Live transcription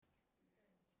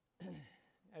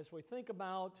as we think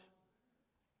about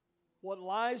what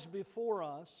lies before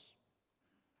us,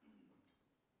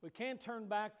 we can't turn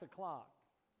back the clock.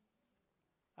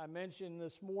 I mentioned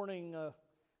this morning,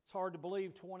 it's hard to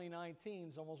believe 2019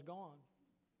 is almost gone.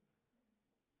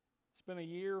 It's been a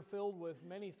year filled with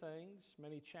many things,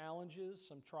 many challenges,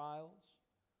 some trials.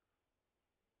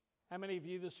 How many of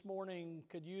you this morning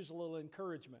could use a little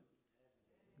encouragement?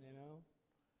 You know,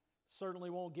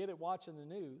 certainly won't get it watching the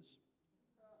news.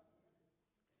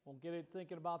 Won't get it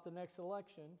thinking about the next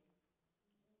election.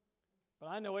 But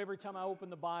I know every time I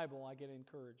open the Bible, I get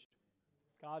encouraged.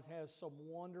 God has some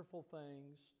wonderful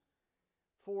things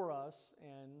for us,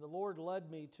 and the Lord led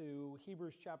me to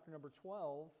Hebrews chapter number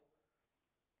 12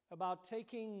 about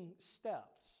taking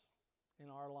steps in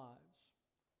our lives.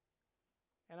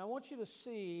 And I want you to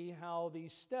see how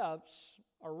these steps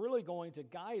are really going to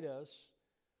guide us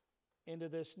into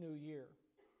this new year.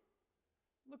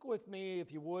 Look with me,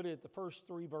 if you would, at the first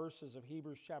 3 verses of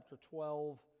Hebrews chapter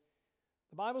 12.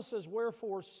 The Bible says,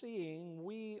 "Wherefore, seeing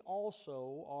we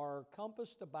also are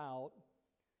compassed about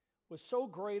with so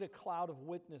great a cloud of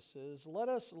witnesses, let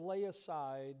us lay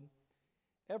aside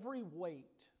every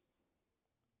weight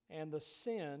and the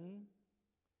sin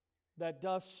that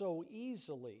doth so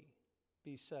easily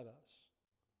beset us.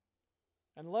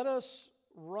 And let us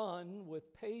run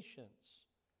with patience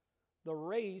the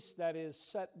race that is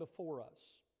set before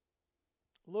us,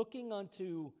 looking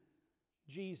unto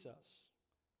Jesus,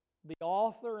 the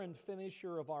author and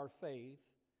finisher of our faith,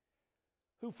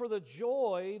 who for the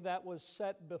joy that was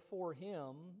set before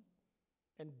him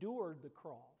endured the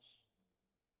cross,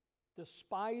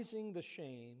 despising the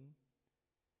shame,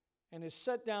 and is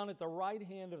set down at the right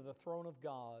hand of the throne of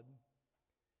God.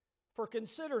 For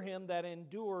consider him that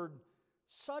endured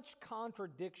such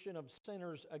contradiction of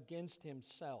sinners against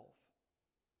himself,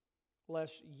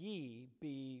 lest ye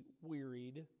be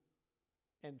wearied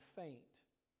and faint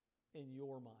in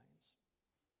your minds."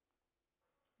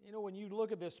 You know, when you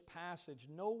look at this passage,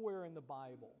 nowhere in the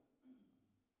Bible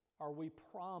are we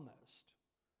promised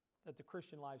that the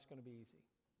Christian life is going to be easy.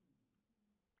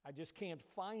 I just can't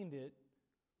find it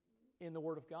in the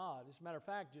Word of God. As a matter of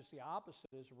fact, just the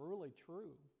opposite is really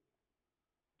true.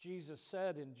 Jesus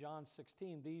said in John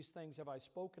 16, "These things have I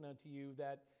spoken unto you,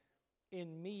 that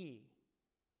in me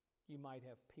you might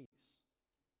have peace."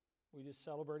 We just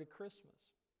celebrated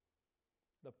Christmas.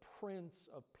 The Prince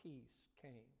of Peace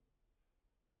came.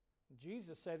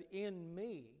 Jesus said, "In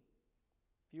me."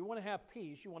 If you want to have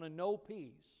peace, you want to know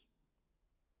peace.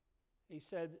 He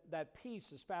said that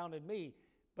peace is found in me.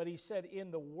 But he said,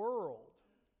 "In the world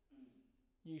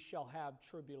ye shall have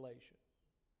tribulation."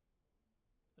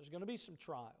 There's going to be some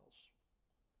trials.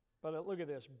 But look at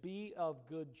this. "Be of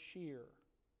good cheer."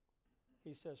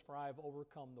 He says, "For I have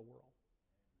overcome the world."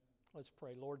 Let's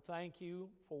pray. Lord, thank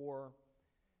you for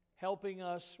helping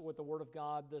us with the Word of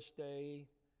God this day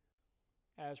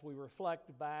as we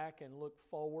reflect back and look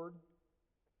forward,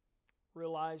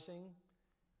 realizing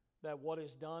that what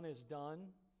is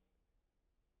done.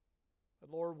 But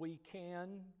Lord, we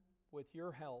can, with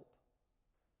your help,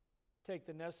 take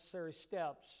the necessary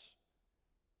steps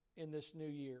in this new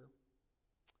year.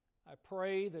 I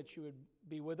pray that you would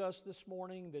be with us this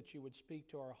morning, that you would speak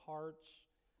to our hearts,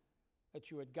 that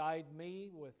you would guide me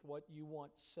with what you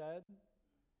want said.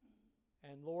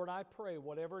 And Lord, I pray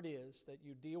whatever it is that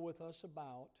you deal with us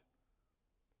about,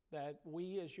 that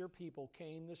we as your people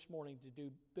came this morning to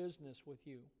do business with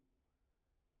you,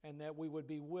 and that we would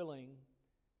be willing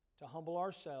to humble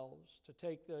ourselves, to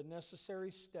take the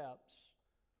necessary steps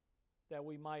that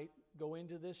we might go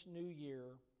into this new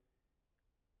year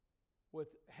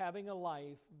with having a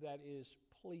life that is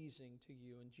pleasing to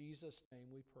you. In Jesus' name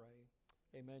we pray.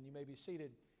 Amen. You may be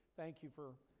seated. Thank you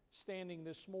for standing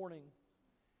this morning.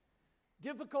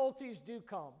 Difficulties do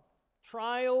come.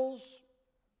 Trials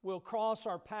will cross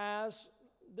our paths.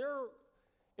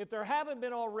 If there haven't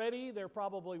been already, there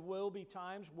probably will be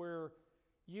times where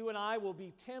you and I will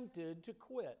be tempted to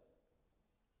quit.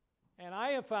 And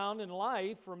I have found in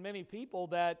life from many people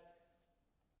that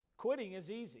quitting is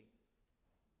easy.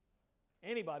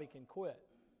 Anybody can quit.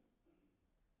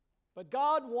 But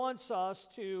God wants us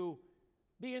to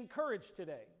be encouraged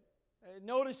today.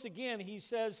 Notice again, he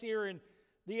says here in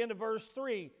the end of verse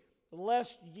 3,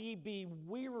 "Lest ye be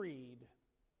wearied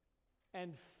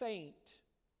and faint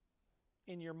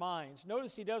in your minds."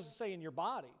 Notice he doesn't say in your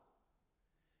body.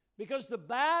 Because the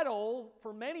battle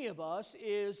for many of us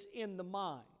is in the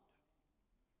mind.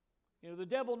 You know, the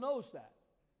devil knows that.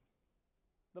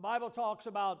 The Bible talks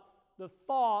about the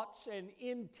thoughts and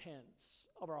intents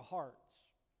of our hearts.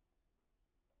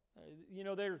 You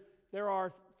know, there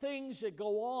are things that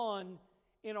go on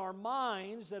in our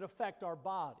minds that affect our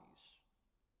bodies.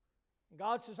 And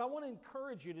God says, I want to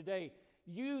encourage you today,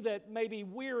 you that may be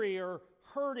weary or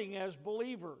hurting as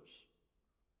believers,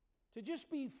 to just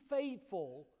be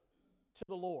faithful to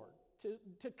the Lord,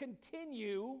 to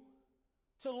continue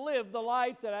to live the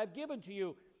life that I've given to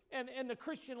you. And the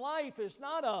Christian life is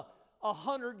not a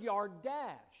 100-yard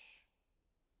dash.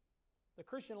 The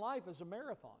Christian life is a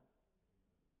marathon.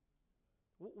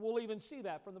 We'll even see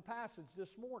that from the passage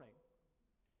this morning.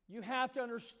 You have to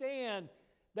understand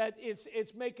that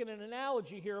it's making an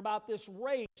analogy here about this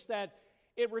race, that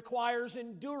it requires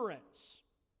endurance.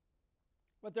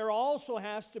 But there also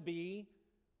has to be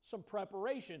some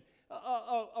preparation.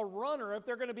 A runner, if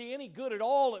they're going to be any good at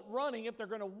all at running, if they're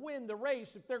going to win the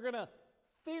race, if they're going to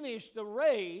finish the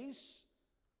race,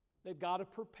 they've got to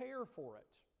prepare for it.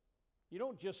 You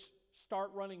don't just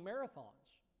start running marathons.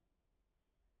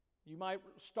 You might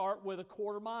start with a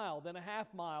quarter mile, then a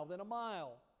half mile, then a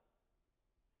mile.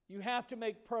 You have to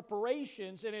make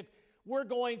preparations, and if we're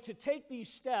going to take these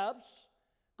steps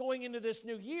going into this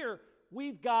new year,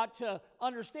 we've got to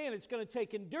understand it's going to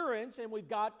take endurance, and we've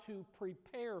got to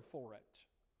prepare for it.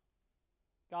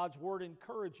 God's Word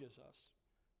encourages us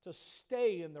to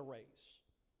stay in the race.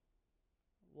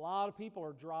 A lot of people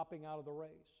are dropping out of the race.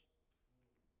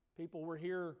 People were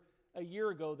here a year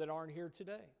ago that aren't here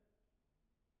today,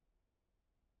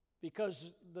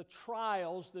 because the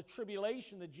trials, the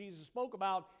tribulation that Jesus spoke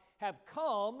about have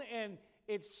come, and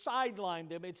it's sidelined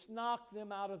them. It's knocked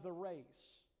them out of the race.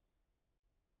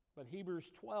 But Hebrews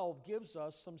 12 gives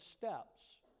us some steps.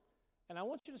 And I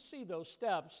want you to see those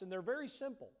steps, and they're very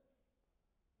simple.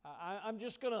 I'm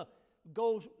just going to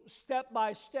go step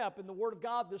by step in the Word of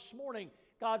God this morning.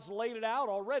 God's laid it out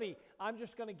already. I'm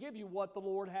just going to give you what the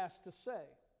Lord has to say.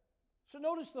 So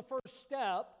notice the first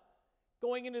step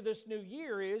going into this new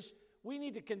year is we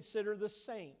need to consider the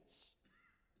saints.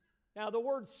 Now, the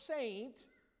word saint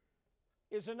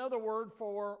is another word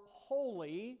for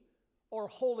holy or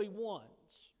holy ones.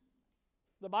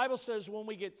 The Bible says when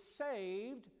we get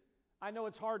saved, I know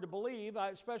it's hard to believe,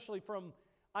 especially from,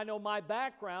 I know my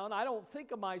background, I don't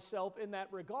think of myself in that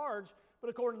regards, but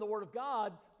according to the Word of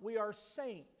God, we are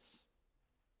saints.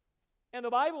 And the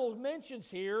Bible mentions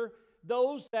here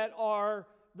those that are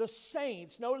the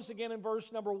saints. Notice again in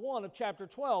verse number 1 of chapter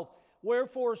 12,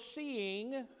 wherefore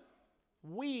seeing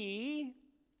we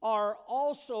are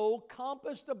also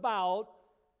compassed about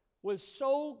with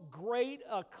so great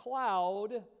a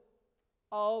cloud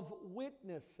of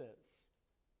witnesses.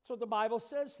 That's what the Bible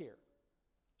says here.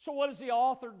 So what is the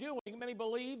author doing? Many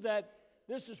believe that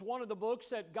this is one of the books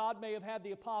that God may have had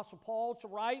the Apostle Paul to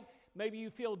write. Maybe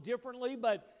you feel differently,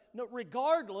 but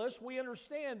regardless, we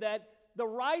understand that the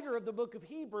writer of the book of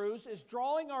Hebrews is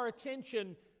drawing our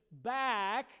attention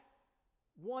back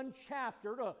one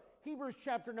chapter to Hebrews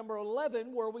chapter number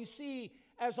 11, where we see,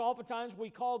 as oftentimes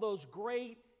we call those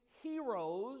great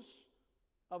heroes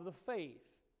of the faith.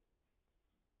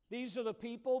 These are the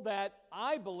people that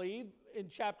I believe in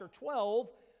chapter 12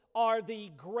 are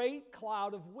the great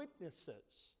cloud of witnesses.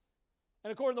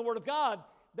 And according to the Word of God,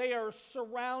 they are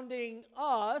surrounding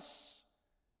us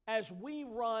as we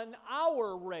run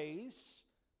our race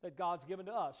that God's given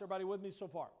to us. Everybody with me so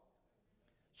far?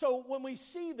 So when we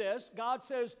see this, God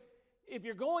says, if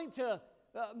you're going to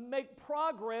make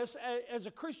progress as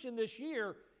a Christian this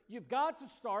year, you've got to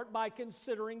start by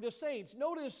considering the saints.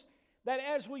 Notice that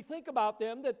as we think about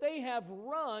them, that they have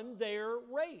run their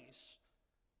race.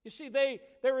 You see,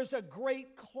 there is a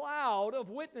great cloud of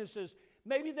witnesses.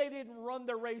 Maybe they didn't run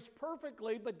their race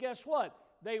perfectly, but guess what?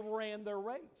 They ran their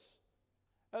race.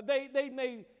 They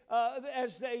may,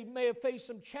 as they may have faced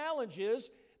some challenges,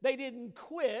 they didn't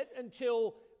quit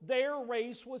until their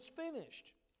race was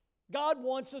finished. God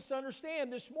wants us to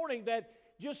understand this morning that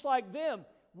just like them,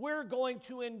 we're going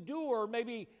to endure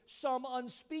maybe some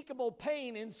unspeakable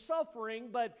pain and suffering,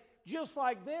 but just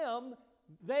like them,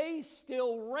 they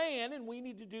still ran, and we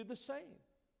need to do the same.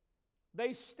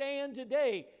 They stand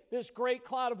today, this great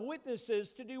cloud of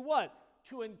witnesses, to do what?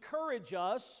 To encourage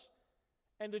us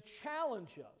and to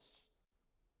challenge us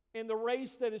in the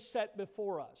race that is set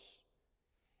before us.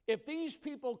 If these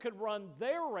people could run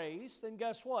their race, then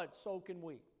guess what? So can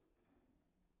we.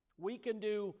 We can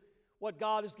do what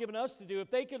God has given us to do. If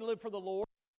they can live for the Lord,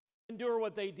 endure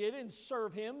what they did, and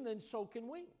serve Him, then so can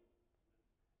we.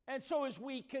 And so as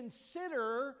we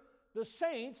consider the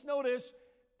saints, notice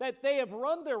that they have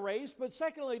run their race, but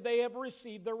secondly, they have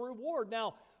received their reward.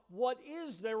 Now, what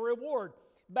is their reward?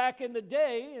 Back in the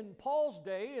day, in Paul's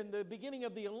day, in the beginning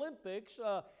of the Olympics,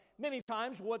 many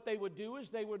times what they would do is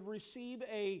they would receive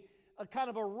a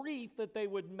kind of a wreath that they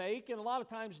would make, and a lot of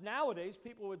times nowadays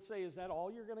people would say, is that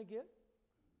all you're going to get?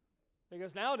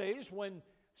 Because nowadays, when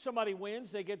somebody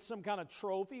wins, they get some kind of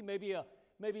trophy, maybe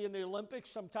in the Olympics,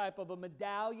 some type of a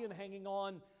medallion hanging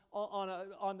on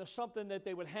something that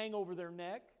they would hang over their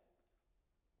neck.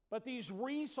 But these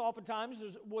wreaths oftentimes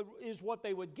is what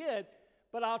they would get.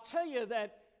 But I'll tell you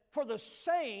that for the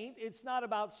saint, it's not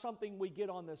about something we get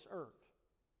on this earth.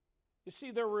 You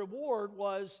see, their reward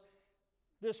was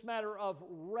this matter of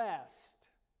rest.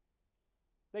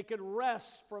 They could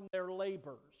rest from their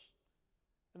labors.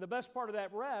 And the best part of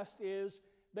that rest is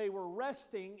they were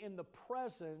resting in the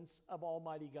presence of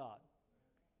Almighty God.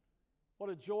 What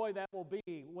a joy that will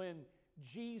be when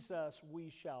Jesus we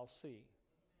shall see.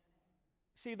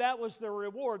 See, that was their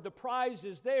reward. The prize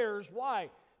is theirs. Why?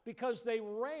 Because they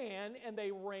ran, and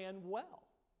they ran well.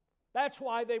 That's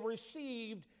why they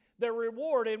received their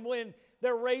reward. And when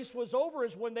their race was over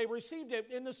is when they received it.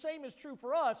 And the same is true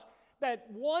for us, that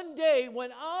one day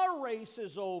when our race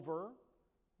is over,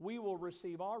 we will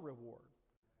receive our reward.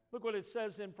 Look what it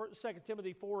says in 2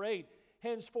 Timothy 4:8.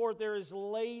 Henceforth there is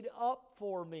laid up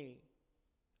for me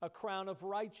a crown of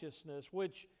righteousness,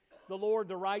 which the Lord,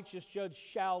 the righteous judge,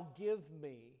 shall give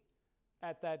me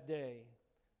at that day.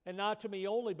 And not to me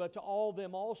only, but to all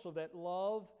them also that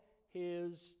love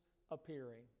his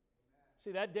appearing.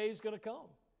 See, that day is going to come.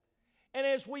 And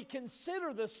as we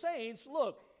consider the saints,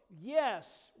 look, yes,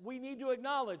 we need to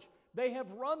acknowledge they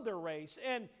have run their race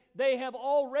and they have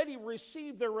already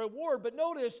received their reward. But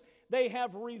notice, they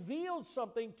have revealed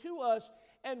something to us,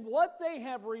 and what they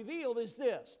have revealed is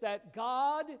this, that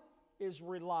God is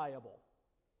reliable.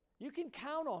 You can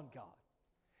count on God.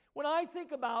 When I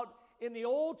think about in the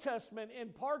Old Testament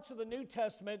and parts of the New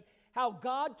Testament, how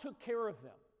God took care of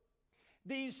them.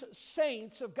 These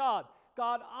saints of God,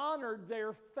 God honored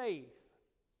their faith.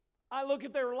 I look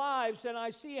at their lives and I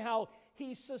see how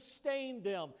He sustained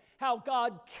them, how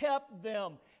God kept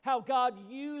them, how God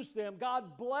used them,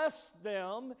 God blessed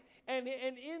them, and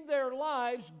in their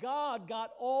lives, God got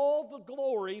all the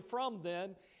glory from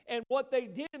them and what they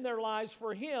did in their lives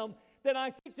for Him. Then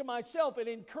I think to myself, it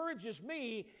encourages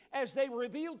me as they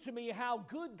reveal to me how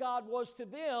good God was to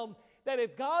them, that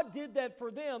if God did that for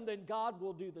them, then God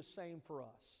will do the same for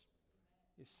us.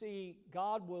 You see,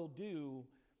 God will do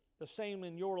the same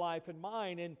in your life and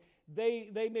mine, and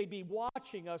they may be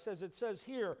watching us, as it says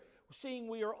here, seeing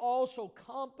we are also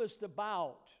compassed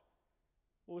about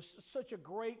with such a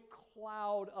great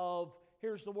cloud of,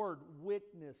 here's the word,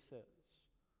 witnesses.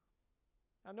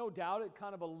 Now, no doubt it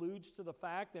kind of alludes to the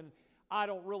fact, and I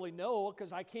don't really know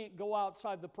because I can't go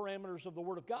outside the parameters of the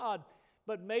Word of God,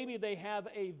 but maybe they have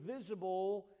a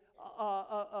visible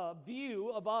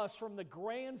view of us from the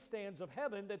grandstands of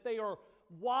heaven, that they are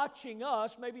watching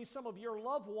us. Maybe some of your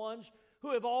loved ones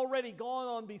who have already gone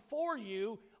on before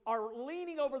you are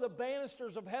leaning over the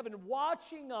banisters of heaven,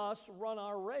 watching us run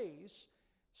our race.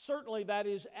 Certainly that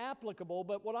is applicable,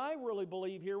 but what I really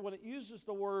believe here, when it uses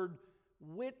the word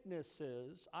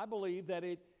witnesses, I believe that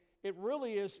it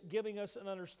really is giving us an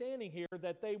understanding here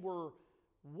that they were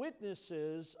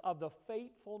witnesses of the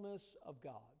faithfulness of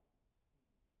God.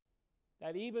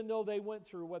 That even though they went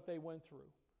through what they went through,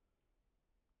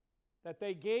 that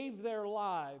they gave their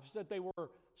lives, that they were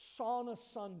sawn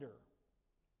asunder,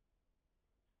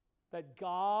 that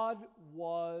God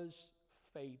was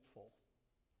faithful.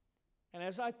 And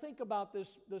as I think about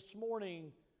this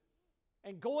morning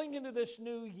and going into this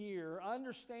new year, I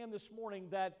understand this morning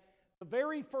that the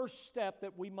very first step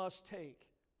that we must take,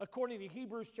 according to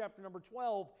Hebrews chapter number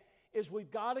 12, is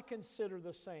we've got to consider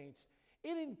the saints.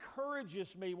 It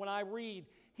encourages me when I read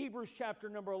Hebrews chapter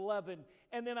number 11,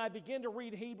 and then I begin to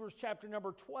read Hebrews chapter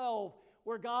number 12,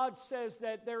 where God says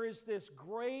that there is this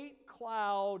great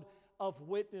cloud of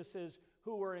witnesses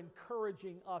who are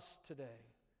encouraging us today.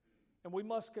 And we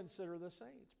must consider the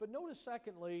saints. But notice,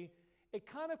 secondly, it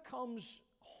kind of comes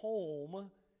home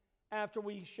after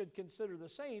we should consider the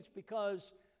saints,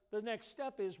 because the next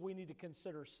step is we need to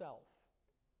consider self.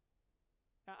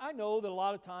 Now, I know that a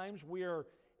lot of times we are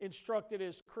instructed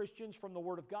as Christians from the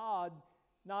Word of God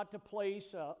not to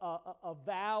place a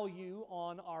value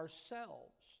on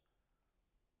ourselves.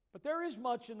 But there is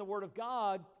much in the Word of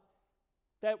God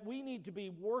that we need to be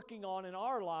working on in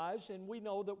our lives, and we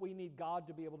know that we need God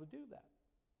to be able to do that.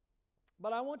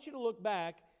 But I want you to look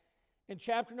back in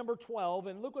chapter number 12,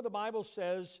 and look what the Bible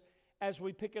says as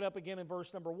we pick it up again in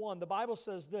verse number 1. The Bible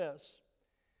says this,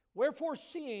 "Wherefore,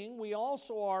 seeing we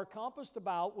also are compassed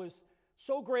about with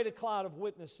so great a cloud of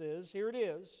witnesses," here it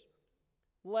is,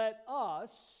 "let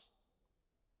us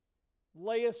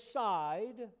lay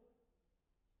aside,"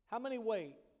 how many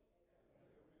weight?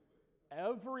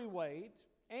 Every weight,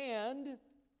 and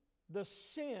the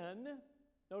sin,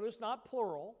 notice not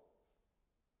plural,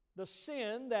 the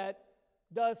sin that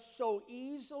doth so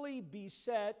easily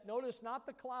beset, notice not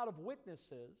the cloud of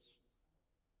witnesses,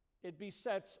 it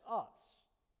besets us.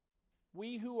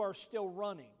 We who are still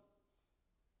running.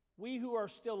 We who are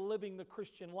still living the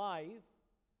Christian life.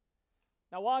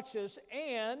 Now watch this.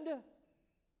 And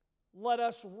let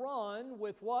us run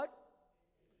with what?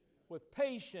 With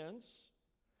patience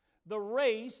the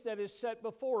race that is set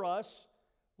before us,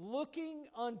 looking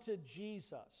unto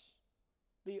Jesus,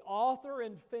 the author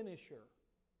and finisher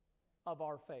of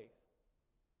our faith.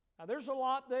 Now there's a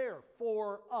lot there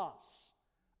for us,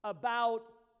 about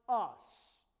us.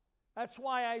 That's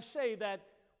why I say that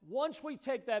once we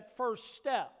take that first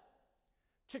step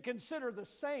to consider the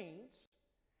saints,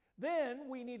 then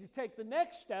we need to take the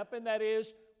next step, and that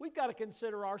is we've got to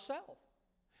consider ourselves.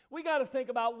 We got to think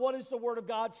about what is the Word of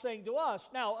God saying to us.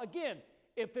 Now, again,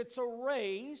 if it's a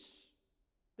race,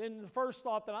 then the first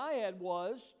thought that I had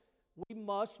was we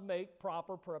must make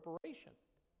proper preparation.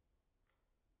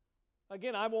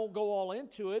 Again, I won't go all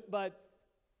into it, but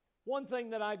one thing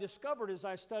that I discovered as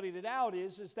I studied it out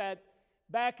is that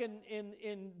back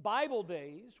in Bible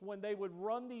days, when they would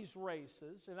run these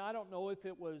races, and I don't know if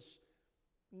it was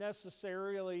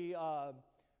necessarily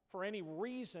for any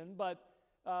reason, but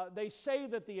they say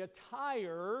that the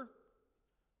attire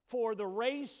for the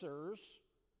racers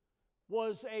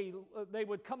was they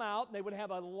would come out and they would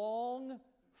have a long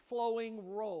flowing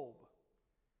robe.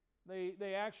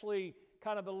 They actually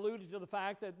kind of alluded to the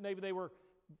fact that maybe they were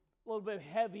a little bit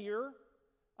heavier,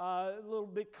 a little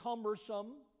bit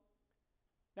cumbersome.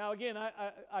 Now again,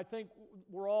 I think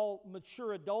we're all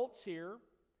mature adults here,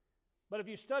 but if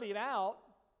you study it out,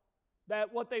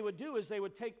 that what they would do is they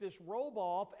would take this robe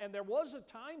off, and there was a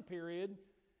time period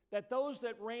that those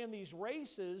that ran these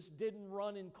races didn't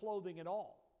run in clothing at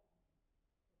all.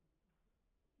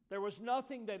 There was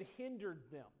nothing that hindered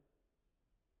them.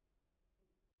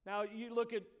 Now, you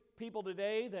look at people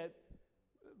today that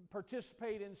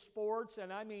participate in sports,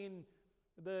 and I mean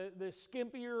the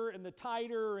skimpier and the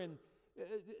tighter, and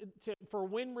for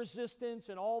wind resistance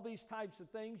and all these types of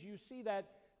things, you see that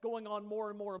going on more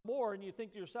and more and more, and you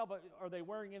think to yourself, are they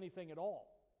wearing anything at all?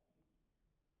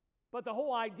 But the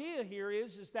whole idea here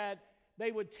is that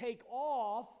they would take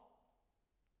off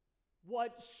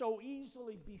what so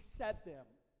easily beset them.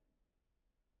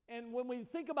 And when we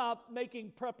think about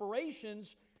making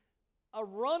preparations, a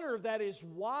runner that is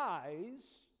wise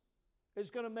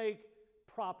is going to make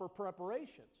proper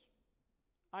preparations.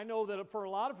 I know that for a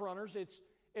lot of runners,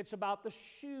 it's about the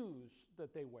shoes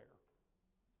that they wear.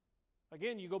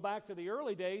 Again, you go back to the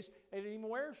early days, they didn't even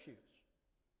wear shoes.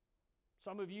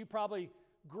 Some of you probably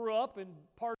grew up in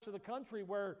parts of the country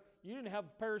where you didn't have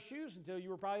a pair of shoes until you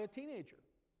were probably a teenager.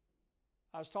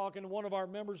 I was talking to one of our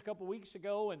members a couple weeks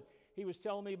ago, and he was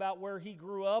telling me about where he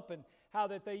grew up and how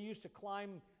that they used to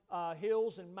climb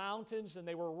hills and mountains, and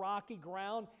they were rocky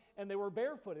ground, and they were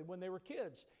barefooted when they were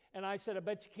kids. And I said, I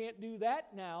bet you can't do that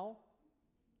now.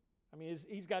 I mean,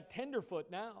 he's got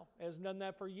tenderfoot now. Hasn't done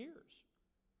that for years.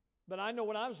 But I know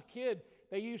when I was a kid,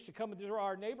 they used to come into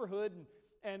our neighborhood,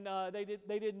 and they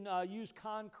didn't use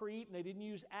concrete, and they didn't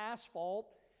use asphalt.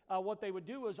 What they would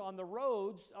do is on the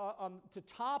roads, to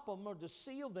top them or to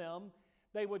seal them,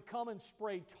 they would come and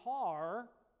spray tar,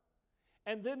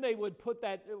 and then they would put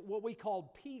that, what we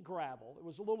called pea gravel. It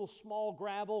was a little small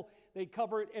gravel. They'd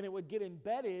cover it, and it would get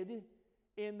embedded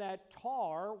in that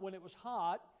tar when it was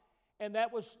hot, and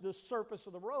that was the surface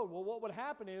of the road. Well, what would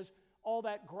happen is all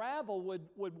that gravel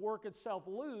would work itself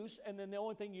loose, and then the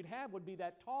only thing you'd have would be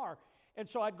that tar. And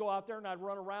so I'd go out there and I'd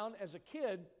run around as a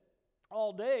kid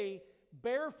all day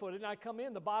barefooted, and I'd come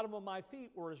in, the bottom of my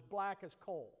feet were as black as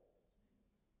coal.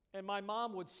 And my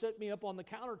mom would sit me up on the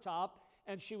countertop,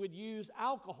 and she would use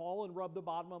alcohol and rub the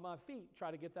bottom of my feet,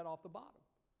 try to get that off the bottom.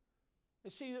 You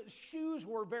see, shoes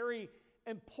were very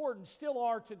important, still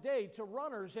are today, to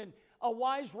runners, and a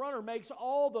wise runner makes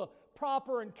all the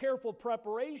proper and careful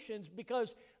preparations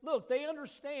because, look, they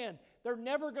understand they're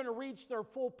never going to reach their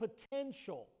full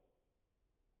potential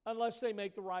unless they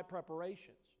make the right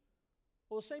preparations.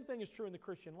 Well, the same thing is true in the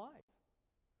Christian life.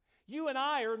 You and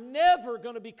I are never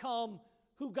going to become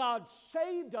who God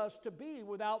saved us to be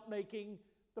without making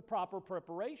the proper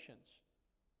preparations.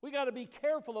 We got to be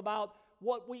careful about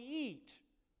what we eat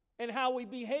and how we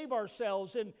behave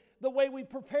ourselves and the way we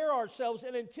prepare ourselves.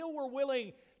 And until we're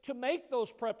willing to make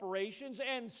those preparations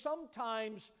and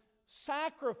sometimes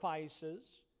sacrifices,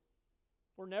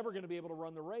 we're never going to be able to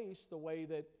run the race the way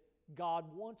that God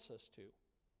wants us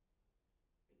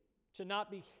to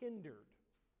not be hindered.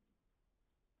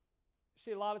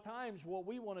 See, a lot of times what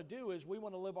we want to do is we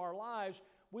want to live our lives,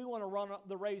 we want to run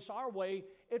the race our way.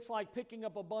 It's like picking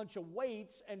up a bunch of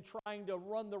weights and trying to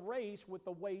run the race with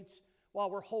the weights while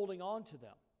we're holding on to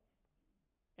them.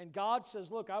 And God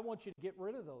says, look, I want you to get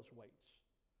rid of those weights.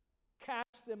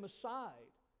 Cast them aside.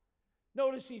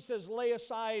 Notice he says, lay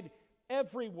aside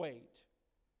every weight.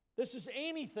 This is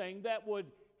anything that would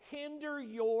hinder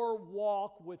your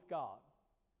walk with God.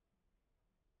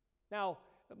 Now,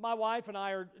 my wife and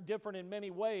I are different in many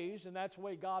ways, and that's the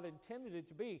way God intended it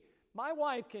to be. My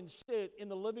wife can sit in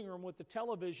the living room with the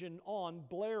television on,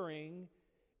 blaring,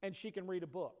 and she can read a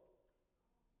book.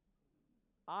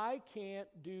 I can't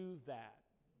do that.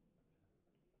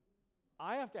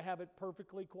 I have to have it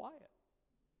perfectly quiet.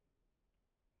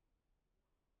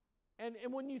 And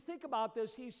when you think about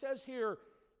this, he says here,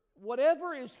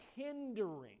 whatever is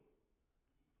hindering.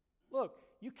 Look,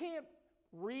 you can't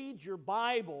read your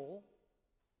Bible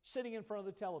sitting in front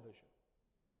of the television.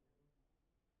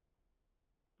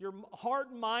 Your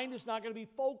heart and mind is not going to be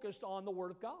focused on the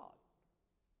Word of God.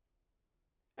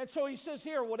 And so he says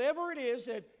here, whatever it is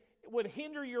that would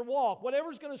hinder your walk,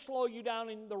 whatever's going to slow you down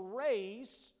in the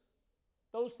race,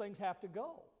 those things have to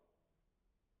go.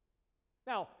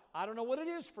 Now, I don't know what it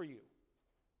is for you,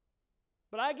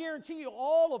 but I guarantee you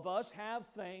all of us have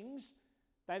things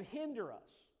that hinder us.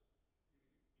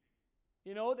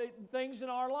 You know, things in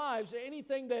our lives,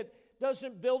 anything that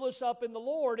doesn't build us up in the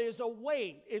Lord is a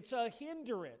weight. It's a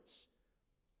hindrance.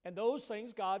 And those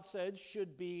things, God said,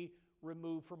 should be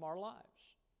removed from our lives.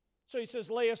 So he says,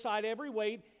 lay aside every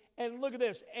weight. And look at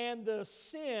this. And the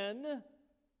sin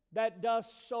that does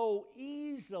so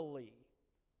easily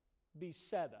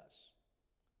beset us.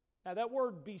 Now that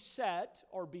word beset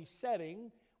or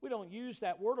besetting, we don't use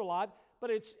that word a lot, but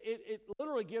it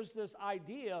literally gives this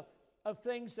idea of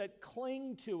things that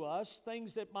cling to us,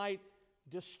 things that might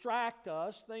distract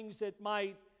us, things that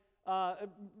might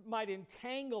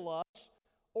entangle us,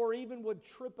 or even would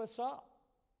trip us up.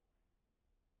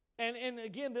 And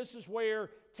again, this is where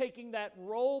taking that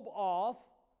robe off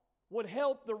would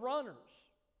help the runners.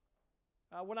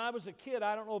 When I was a kid,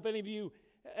 I don't know if any of you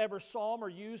ever saw them or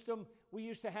used them, we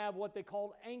used to have what they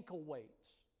called ankle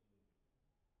weights.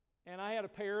 And I had a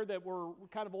pair that were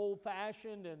kind of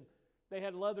old-fashioned, and they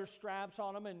had leather straps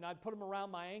on them, and I'd put them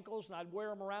around my ankles, and I'd wear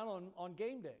them around on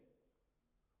game day.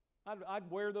 I'd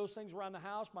wear those things around the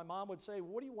house. My mom would say,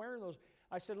 what are you wearing those?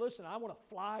 I said, listen, I want to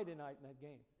fly tonight in that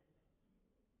game.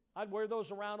 I'd wear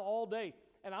those around all day.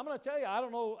 And I'm going to tell you, I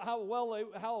don't know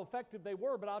how effective they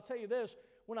were, but I'll tell you this,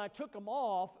 when I took them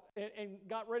off and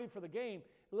got ready for the game,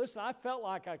 listen, I felt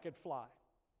like I could fly.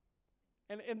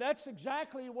 And that's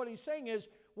exactly what he's saying is,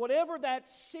 whatever that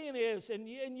sin is, and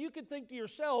you can think to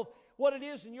yourself what it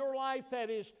is in your life that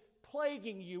is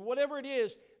plaguing you, whatever it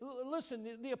is. Listen,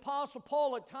 the Apostle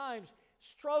Paul at times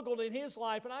struggled in his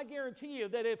life, and I guarantee you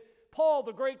that if Paul,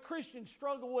 the great Christian,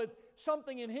 struggled with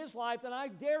something in his life, then I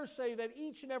dare say that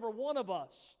each and every one of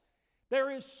us,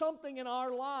 there is something in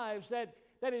our lives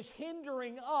that is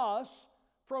hindering us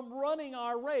from running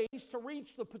our race to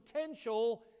reach the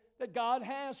potential that God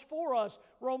has for us.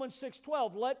 Romans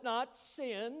 6:12, let not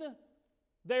sin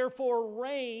therefore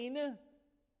reign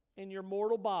in your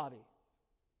mortal body,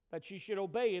 that ye should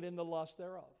obey it in the lust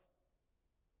thereof.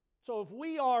 So if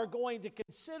we are going to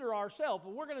consider ourselves,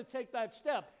 and we're going to take that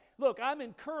step, look, I'm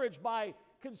encouraged by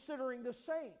considering the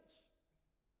saints.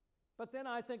 But then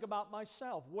I think about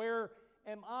myself. Where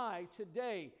am I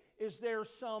today? Is there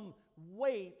some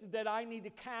weight that I need to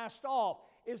cast off?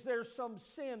 Is there some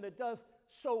sin that does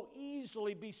so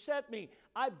easily beset me?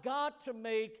 I've got to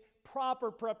make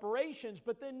proper preparations.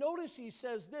 But then notice he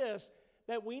says this,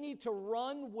 that we need to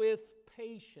run with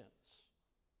patience.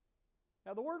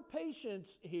 Now the word patience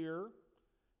here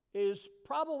is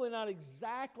probably not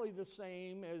exactly the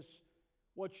same as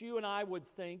what you and I would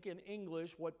think in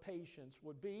English what patience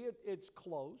would be. It's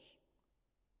close.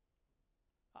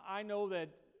 I know that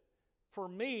for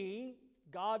me,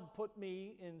 God put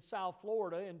me in South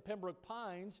Florida in Pembroke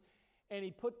Pines, and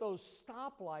he put those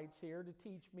stoplights here to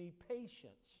teach me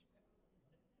patience.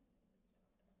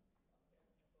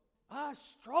 I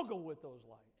struggle with those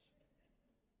lights.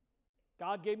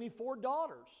 God gave me 4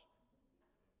 daughters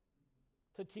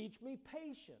to teach me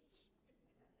patience.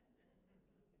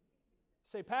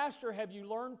 Say, Pastor, have you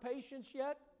learned patience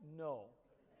yet? No.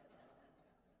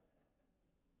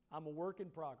 I'm a work in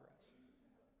progress.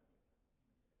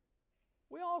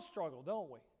 We all struggle, don't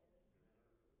we?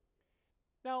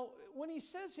 Now, when he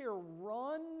says here,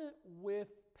 run with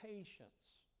patience.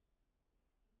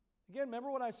 Again,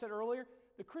 remember what I said earlier?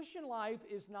 The Christian life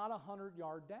is not a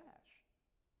 100-yard dash.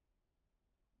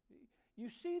 You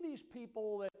see these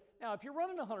people that, now if you're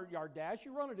running a 100-yard dash,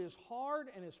 you run it as hard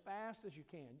and as fast as you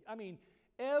can. I mean,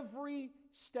 every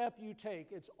step you take,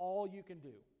 it's all you can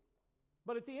do.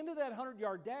 But at the end of that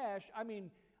 100-yard dash, I mean,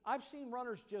 I've seen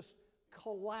runners just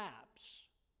collapse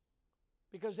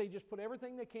because they just put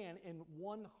everything they can in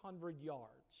 100 yards.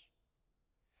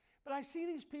 But I see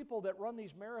these people that run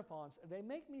these marathons, and they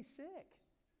make me sick.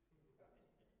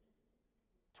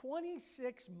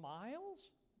 26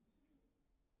 miles?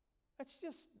 That's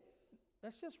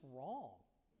just wrong.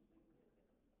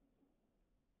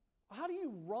 How do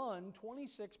you run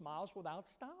 26 miles without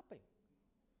stopping?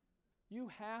 You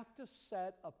have to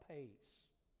set a pace.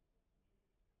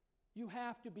 You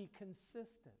have to be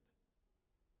consistent.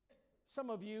 Some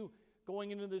of you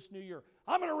going into this new year,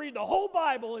 I'm going to read the whole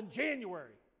Bible in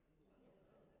January.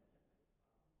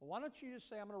 Well, why don't you just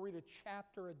say, I'm going to read a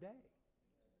chapter a day?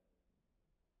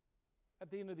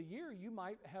 At the end of the year, you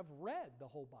might have read the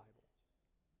whole Bible.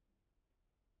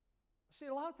 See,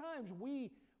 a lot of times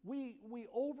we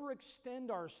overextend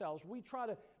ourselves. We try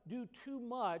to do too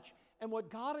much. And what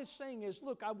God is saying is,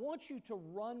 look, I want you to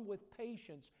run with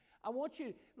patience. I want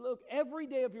you, look, every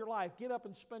day of your life, get up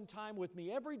and spend time with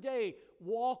me. Every day,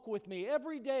 walk with me.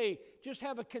 Every day, just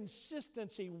have a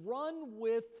consistency. Run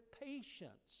with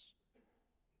patience.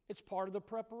 It's part of the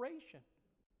preparation.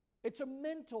 It's a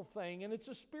mental thing and it's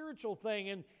a spiritual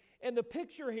thing. And the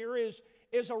picture here is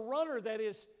a runner that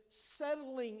is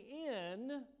settling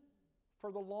in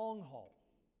for the long haul.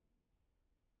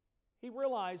 He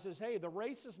realizes, hey, the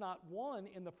race is not won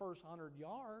in the first 100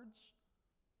 yards.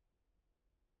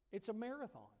 It's a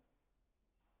marathon.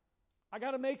 I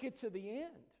got to make it to the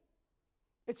end.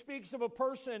 It speaks of a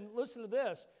person, listen to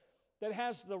this, that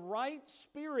has the right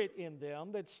spirit in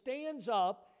them, that stands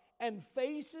up and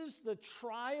faces the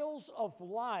trials of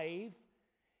life.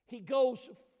 He goes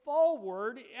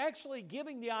forward, actually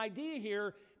giving the idea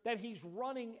here that he's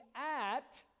running at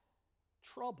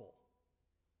trouble.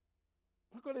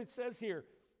 Look what it says here.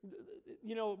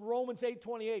 You know, Romans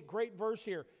 8:28, great verse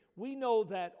here. We know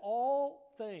that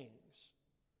all things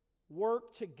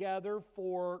work together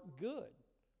for good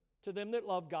to them that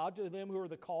love God, to them who are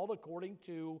the called according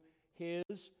to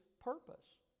His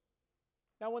purpose.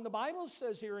 Now, when the Bible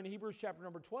says here in Hebrews chapter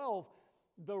number 12,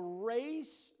 the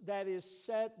race that is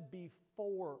set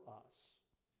before us.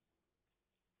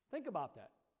 Think about that.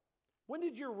 When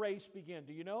did your race begin?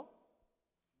 Do you know?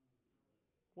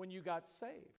 When you got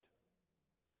saved.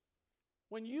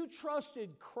 When you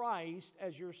trusted Christ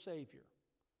as your Savior.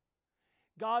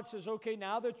 God says, okay,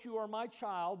 now that you are my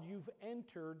child, you've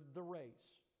entered the race.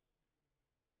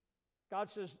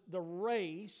 God says, the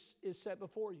race is set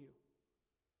before you.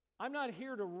 I'm not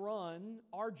here to run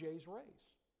RJ's race.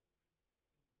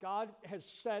 God has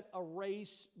set a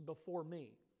race before me.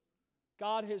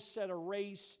 God has set a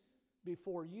race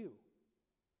before you.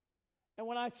 And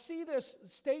when I see this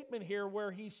statement here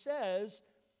where he says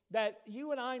that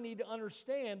you and I need to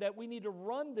understand that we need to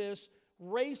run this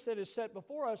race that is set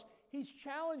before us, he's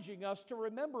challenging us to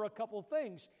remember a couple of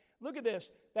things. Look at this,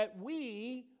 that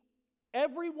we,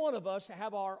 every one of us,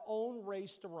 have our own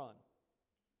race to run.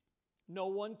 No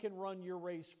one can run your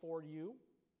race for you,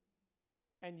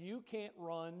 and you can't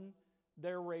run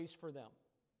their race for them.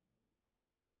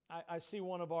 I see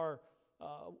one of our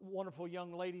wonderful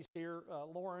young ladies here,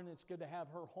 Lauren. It's good to have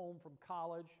her home from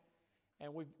college,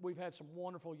 and we've had some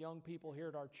wonderful young people here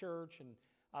at our church, and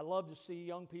I love to see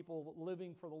young people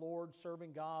living for the Lord,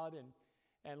 serving God,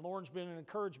 and Lauren's been an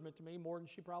encouragement to me more than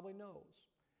she probably knows.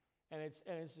 And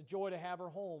it's a joy to have her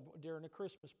home during the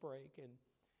Christmas break,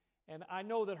 and I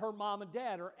know that her mom and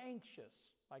dad are anxious,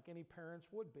 like any parents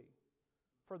would be,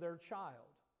 for their child,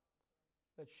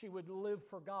 that she would live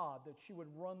for God, that she would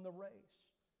run the race.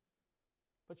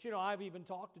 But you know, I've even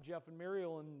talked to Jeff and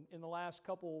Muriel in the last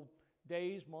couple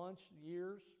days, months,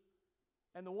 years,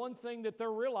 and the one thing that they're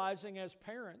realizing as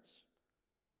parents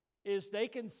is they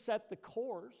can set the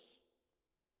course,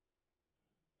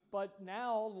 but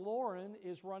now Lauren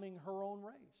is running her own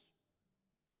race.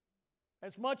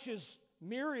 As much as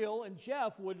Muriel and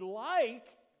Jeff would like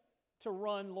to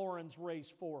run Lauren's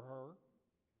race for her,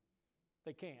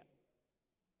 they can't.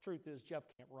 Truth is, Jeff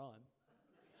can't run.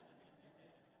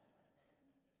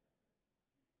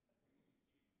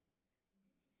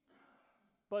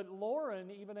 But Lauren,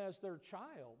 even as their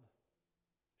child,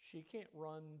 she can't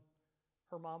run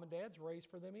her mom and dad's race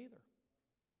for them either.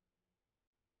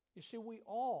 You see, we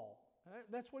all,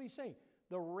 that's what he's saying,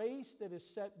 the race that is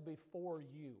set before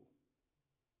you,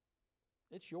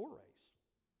 it's your race.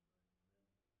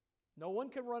 No one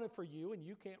can run it for you, and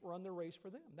you can't run the race for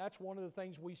them. That's one of the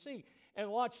things we see. And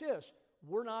watch this,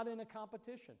 we're not in a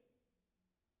competition.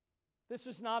 This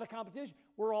is not a competition.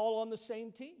 We're all on the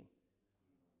same team.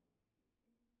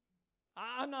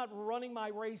 I'm not running my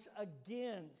race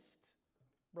against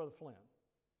Brother Flynn.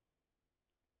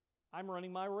 I'm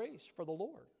running my race for the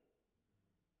Lord.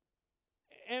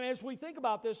 And as we think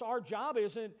about this, our job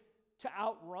isn't to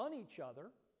outrun each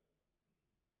other.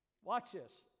 Watch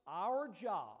this. Our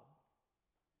job,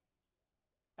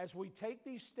 as we take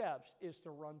these steps, is to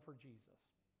run for Jesus.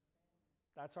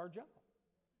 That's our job.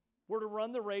 We're to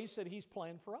run the race that He's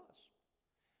planned for us.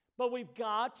 But we've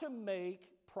got to make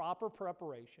proper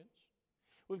preparations.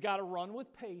 We've got to run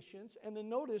with patience. And then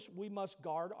notice, we must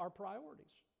guard our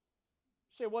priorities.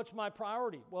 Say, what's my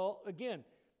priority? Well, again,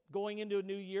 going into a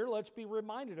new year, let's be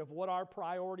reminded of what our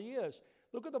priority is.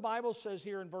 Look what the Bible says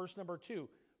here in verse number 2.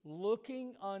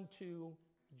 Looking unto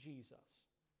Jesus.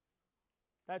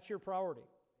 That's your priority.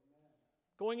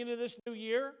 Going into this new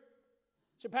year,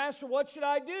 say, Pastor, what should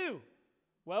I do?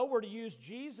 Well, we're to use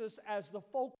Jesus as the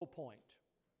focal point.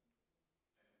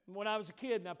 When I was a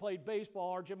kid and I played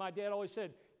baseball, RJ, my dad always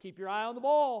said, keep your eye on the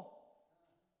ball.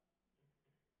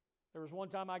 There was one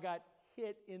time I got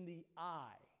hit in the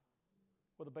eye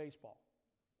with a baseball.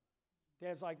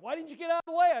 Dad's like, why didn't you get out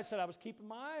of the way? I said, I was keeping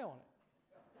my eye on it.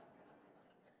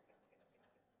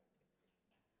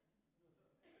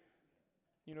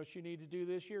 You know what you need to do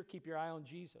this year? Keep your eye on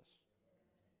Jesus.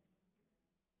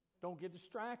 Don't get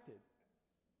distracted.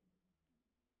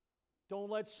 Don't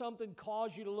let something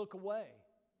cause you to look away.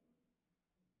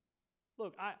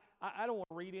 Look, I don't want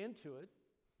to read into it.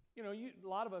 You know, a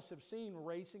lot of us have seen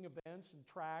racing events and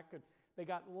track, and they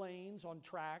got lanes on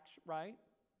tracks, right?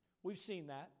 We've seen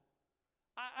that.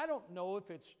 I don't know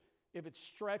if it's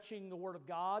stretching the Word of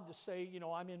God to say, you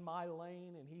know, I'm in my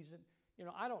lane and he's in, you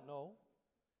know, I don't know.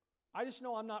 I just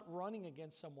know I'm not running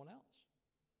against someone else.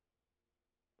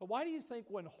 But why do you think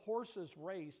when horses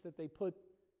race that they put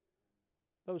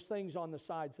those things on the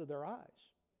sides of their eyes?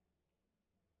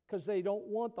 Because they don't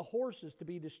want the horses to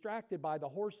be distracted by the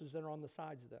horses that are on the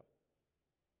sides of them.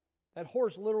 That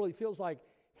horse literally feels like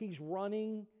he's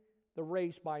running the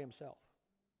race by himself.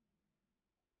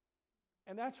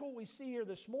 And that's what we see here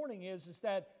this morning is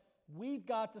that we've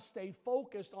got to stay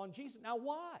focused on Jesus. Now,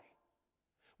 why?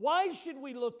 Why should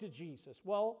we look to Jesus?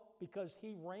 Well, because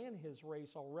He ran His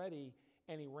race already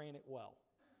and He ran it well.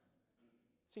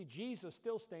 See, Jesus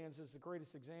still stands as the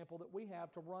greatest example that we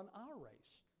have to run our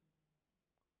race.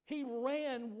 He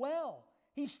ran well.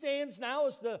 He stands now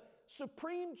as the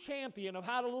supreme champion of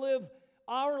how to live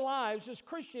our lives as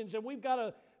Christians, and we've got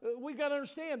to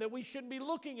understand that we shouldn't be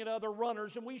looking at other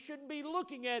runners, and we shouldn't be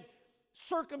looking at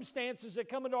circumstances that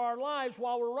come into our lives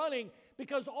while we're running,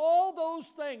 because all those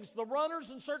things, the runners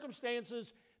and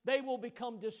circumstances, they will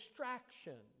become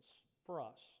distractions for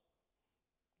us.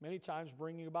 Many times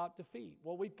bringing about defeat.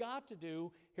 What we've got to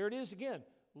do, here it is again,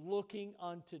 looking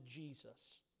unto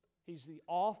Jesus. He's the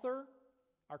author.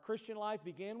 Our Christian life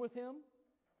began with Him,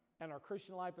 and our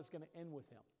Christian life is going to end with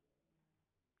Him.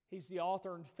 He's the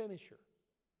author and finisher.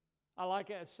 I like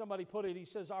it as somebody put it, he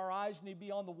says, our eyes need to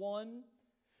be on the one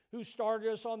who started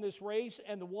us on this race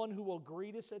and the one who will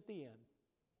greet us at the end.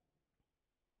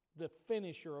 The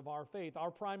finisher of our faith.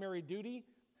 Our primary duty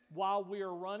while we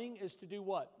are running is to do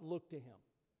what? Look to Him.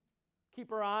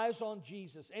 Keep our eyes on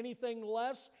Jesus. Anything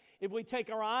less, if we take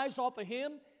our eyes off of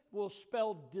Him, will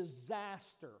spell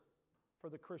disaster for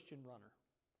the Christian runner.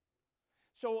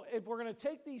 So if we're going to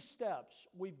take these steps,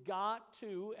 we've got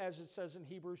to, as it says in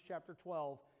Hebrews chapter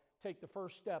 12, take the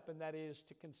first step, and that is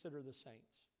to consider the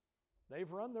saints. They've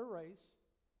run their race.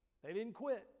 They didn't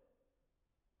quit.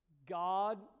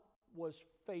 God was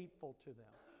faithful to them.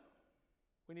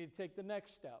 We need to take the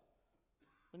next step.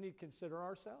 We need to consider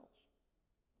ourselves.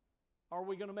 Are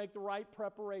we going to make the right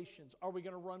preparations? Are we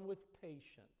going to run with patience?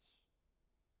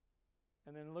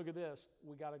 And then look at this.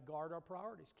 We got to guard our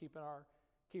priorities, keep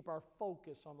our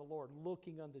focus on the Lord,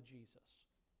 looking unto Jesus.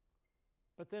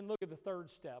 But then look at the third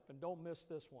step, and don't miss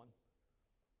this one.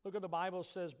 Look what the Bible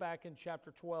says back in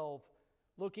chapter 12.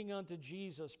 Looking unto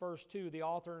Jesus, verse 2, the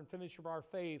author and finisher of our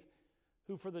faith,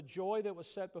 who for the joy that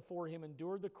was set before Him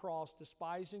endured the cross,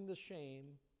 despising the shame,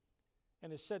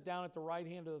 and is set down at the right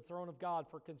hand of the throne of God.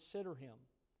 For consider Him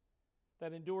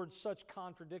that endured such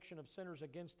contradiction of sinners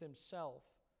against Himself,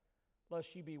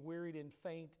 lest ye be wearied and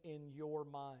faint in your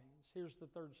minds. Here's the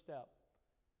third step.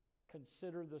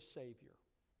 Consider the Savior.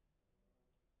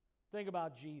 Think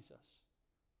about Jesus.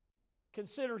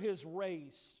 Consider His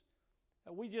race.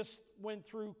 We just went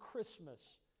through Christmas.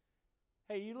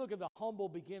 Hey, you look at the humble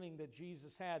beginning that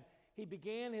Jesus had. He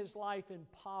began His life in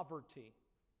poverty.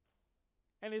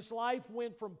 And His life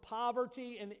went from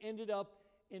poverty and ended up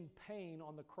in pain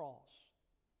on the cross.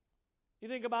 You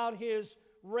think about His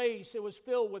race, it was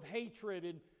filled with hatred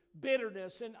and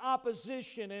bitterness and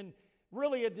opposition and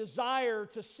really a desire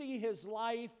to see His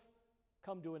life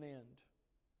come to an end.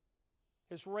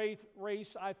 His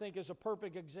race, I think, is a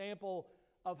perfect example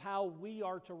of how we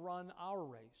are to run our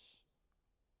race.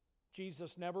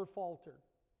 Jesus never faltered.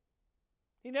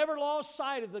 He never lost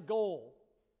sight of the goal.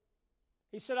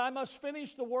 He said, I must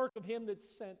finish the work of him that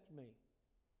sent me.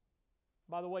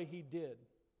 By the way, he did.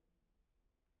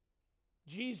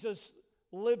 Jesus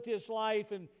lived his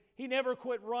life, and he never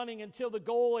quit running until the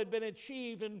goal had been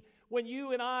achieved. And when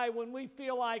you and I, when we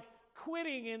feel like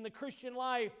quitting in the Christian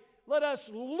life, let us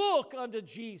look unto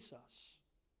Jesus,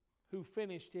 who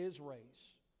finished his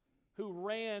race, who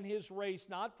ran his race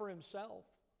not for himself.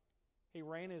 He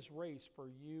ran his race for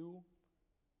you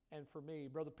and for me.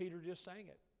 Brother Peter just sang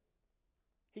it.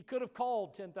 He could have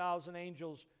called 10,000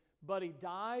 angels, but he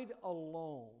died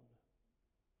alone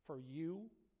for you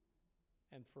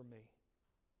and for me.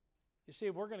 You see,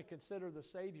 if we're going to consider the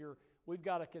Savior, we've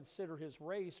got to consider his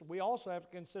race. We also have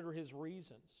to consider his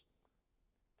reasons.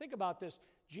 Think about this.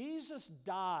 Jesus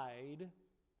died.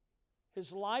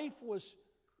 His life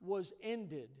was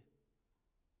ended.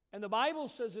 And the Bible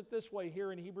says it this way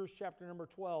here in Hebrews chapter number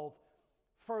 12,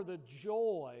 for the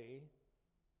joy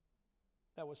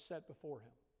that was set before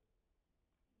him.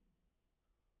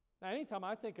 Now, anytime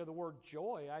I think of the word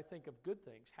joy, I think of good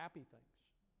things, happy things.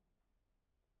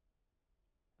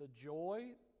 The joy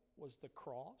was the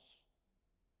cross.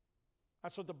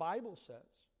 That's what the Bible says.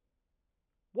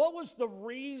 What was the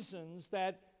reasons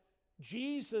that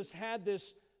Jesus had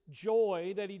this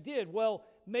joy that he did? Well,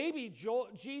 maybe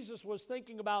Jesus was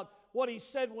thinking about what he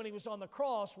said when he was on the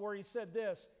cross, where he said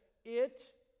this, it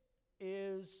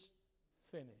is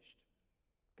finished.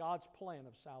 God's plan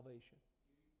of salvation.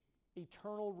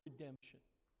 Eternal redemption.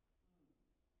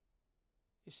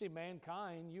 You see,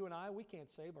 mankind, you and I, we can't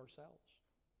save ourselves.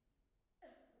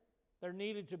 There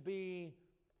needed to be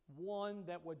one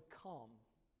that would come,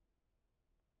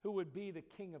 who would be the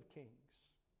King of Kings,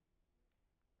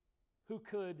 who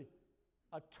could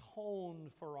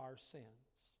atone for our sins,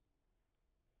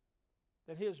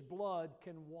 that his blood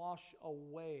can wash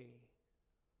away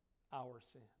our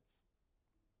sins.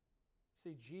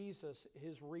 See, Jesus,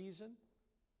 his reason,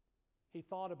 he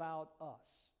thought about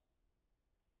us.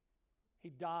 He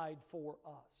died for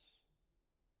us.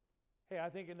 Hey, I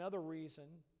think another reason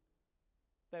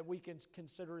that we can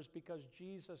consider is because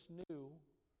Jesus knew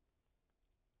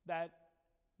that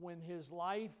when his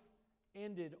life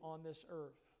ended on this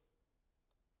earth,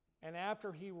 and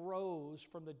after he rose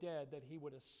from the dead, that he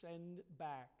would ascend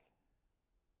back.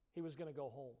 He was going to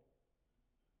go home.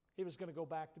 He was going to go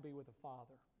back to be with the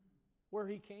Father, where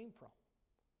he came from.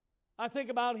 I think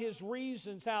about his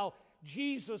reasons, how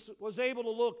Jesus was able to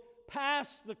look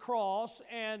past the cross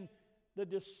and the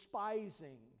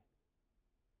despising,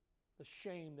 the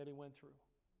shame that he went through,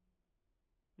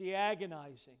 the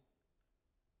agonizing.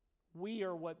 We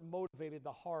are what motivated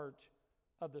the heart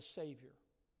of the Savior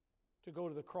to go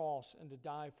to the cross and to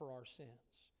die for our sins.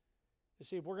 You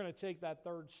see, if we're going to take that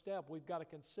third step, we've got to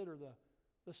consider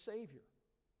the Savior.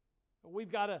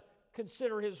 We've got to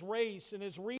consider his race and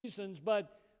his reasons,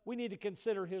 but we need to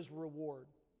consider his reward.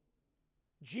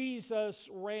 Jesus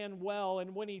ran well,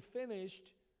 and when he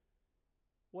finished,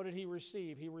 what did he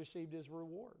receive? He received his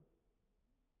reward.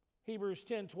 Hebrews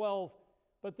 10:12,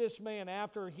 but this man,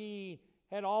 after he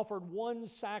had offered one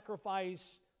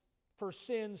sacrifice for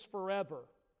sins forever,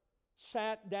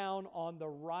 sat down on the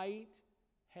right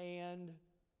hand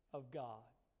of God.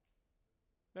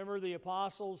 Remember the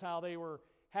apostles, how they were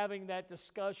having that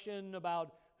discussion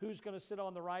about who's going to sit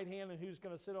on the right hand and who's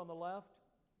going to sit on the left?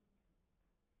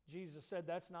 Jesus said,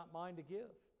 that's not mine to give.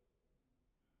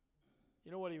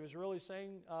 You know what he was really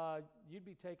saying? You'd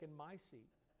be taking my seat.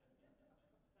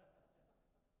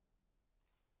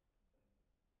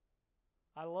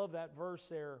 I love that verse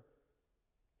there.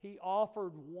 He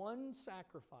offered one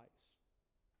sacrifice.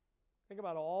 Think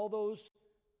about all those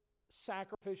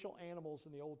sacrificial animals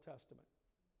in the Old Testament.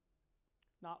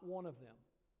 Not one of them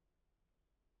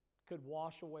could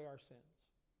wash away our sins.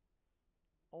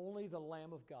 Only the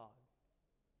Lamb of God.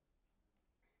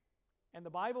 And the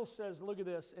Bible says, look at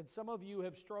this, and some of you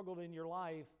have struggled in your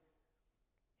life.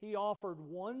 He offered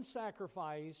one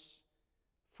sacrifice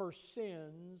for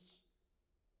sins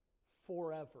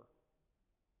forever.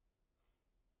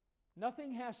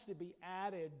 Nothing has to be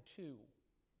added to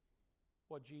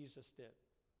what Jesus did.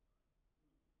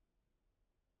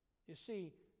 You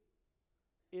see,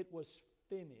 it was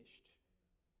finished.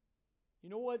 You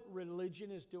know what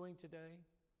religion is doing today?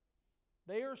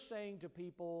 They are saying to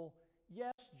people,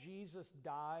 yes, Jesus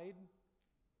died,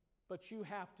 but you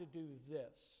have to do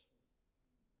this.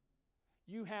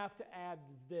 You have to add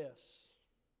this.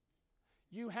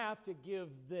 You have to give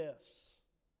this.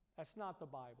 That's not the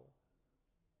Bible.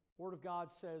 Word of God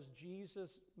says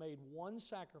Jesus made one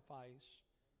sacrifice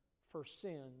for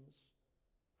sins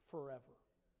forever.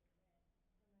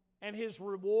 And his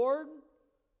reward,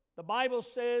 the Bible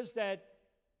says that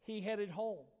he headed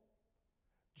home.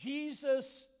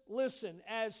 Jesus, listen,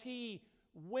 as he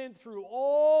went through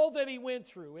all that he went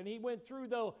through, and he went through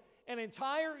an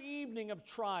entire evening of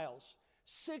trials,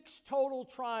 6 total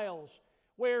trials,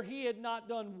 where he had not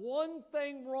done one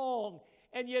thing wrong,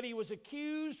 and yet he was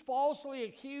accused, falsely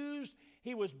accused.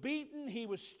 He was beaten, he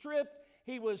was stripped,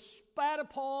 he was spat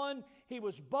upon, he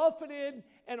was buffeted,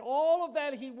 and all of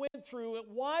that he went through.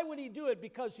 Why would he do it?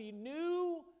 Because he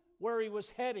knew where he was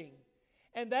heading.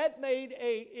 And that made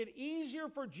it easier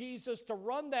for Jesus to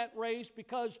run that race,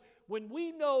 because when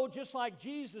we know, just like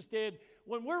Jesus did,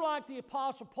 when we're like the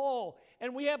Apostle Paul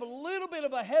and we have a little bit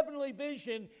of a heavenly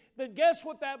vision, then guess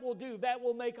what that will do? That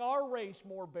will make our race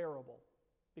more bearable,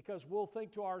 because we'll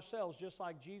think to ourselves, just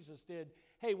like Jesus did,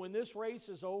 hey, when this race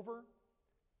is over,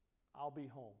 I'll be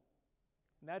home.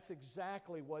 And that's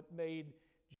exactly what made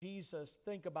Jesus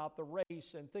think about the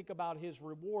race and think about his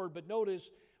reward. But notice,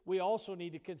 we also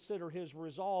need to consider his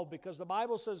resolve, because the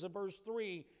Bible says in verse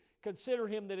 3, consider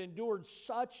him that endured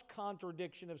such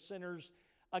contradiction of sinners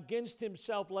against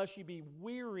himself, lest you be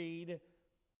wearied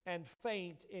and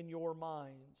faint in your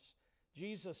minds.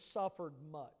 Jesus suffered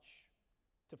much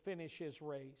to finish his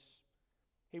race.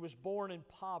 He was born in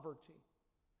poverty.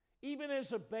 Even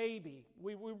as a baby,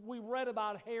 we read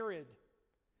about Herod.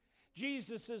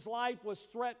 Jesus' life was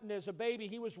threatened as a baby.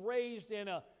 He was raised in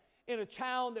a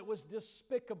town that was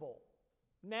despicable.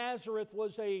 Nazareth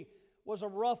was a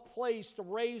rough place to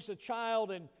raise a child,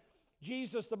 and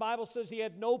Jesus, the Bible says, he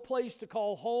had no place to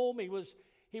call home. He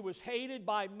was hated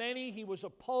by many. He was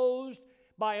opposed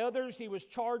by others. He was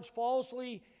charged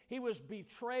falsely. He was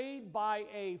betrayed by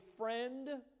a friend.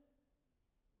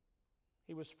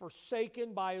 He was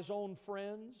forsaken by his own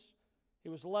friends. He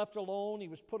was left alone. He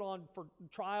was put on for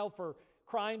trial for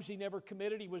crimes he never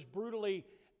committed. He was brutally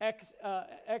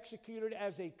executed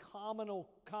as a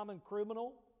common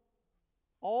criminal.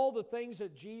 All the things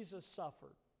that Jesus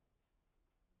suffered.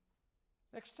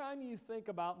 Next time you think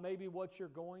about maybe what you're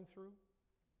going through,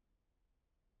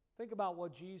 think about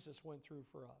what Jesus went through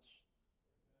for us.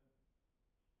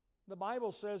 The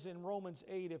Bible says in Romans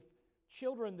 8, if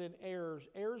children then heirs,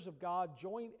 heirs of God,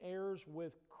 joint heirs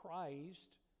with Christ.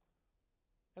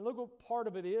 And look what part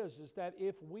of it is that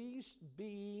if we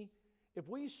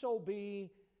so be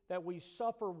that we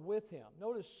suffer with him,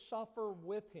 notice suffer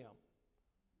with him,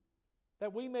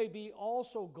 that we may be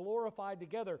also glorified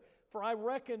together. For I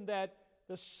reckon that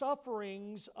the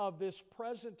sufferings of this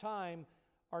present time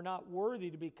are not worthy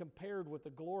to be compared with the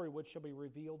glory which shall be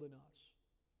revealed in us.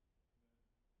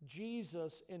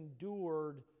 Jesus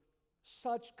endured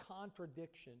such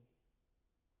contradiction,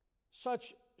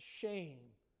 such shame.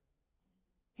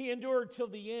 He endured till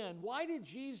the end. Why did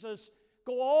Jesus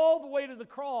go all the way to the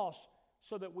cross?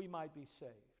 So that we might be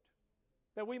saved,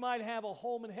 that we might have a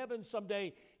home in heaven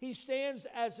someday. He stands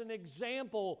as an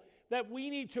example that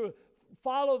we need to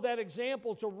follow that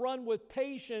example, to run with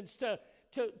patience, to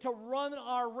run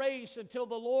our race until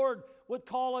the Lord would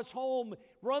call us home,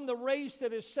 run the race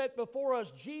that is set before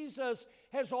us. Jesus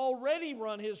has already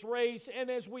run his race, and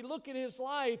as we look at his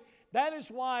life, that is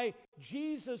why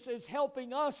Jesus is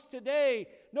helping us today.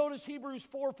 Notice Hebrews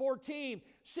 4:14,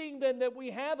 seeing then that we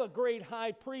have a great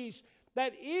high priest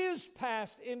that is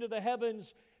passed into the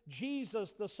heavens,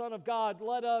 Jesus, the Son of God,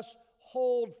 let us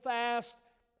hold fast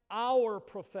our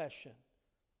profession.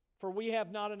 For we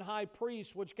have not an high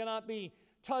priest which cannot be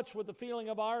touched with the feeling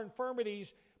of our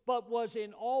infirmities, but was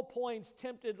in all points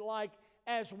tempted like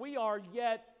as we are,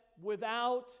 yet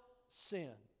without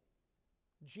sin.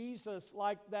 Jesus,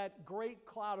 like that great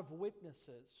cloud of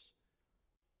witnesses,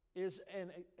 is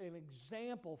an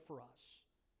example for us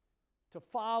to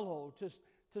follow,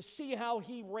 to see how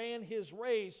he ran his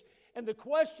race. And the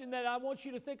question that I want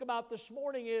you to think about this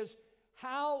morning is,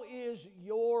 how is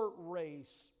your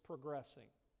race progressing?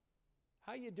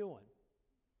 How you doing?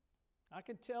 I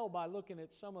can tell by looking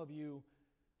at some of you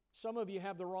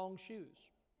have the wrong shoes.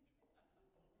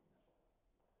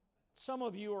 Some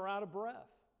of you are out of breath.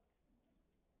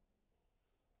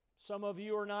 Some of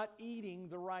you are not eating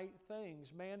the right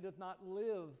things. Man doth not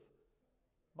live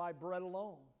by bread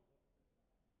alone,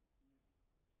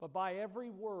 but by every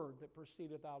word that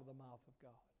proceedeth out of the mouth of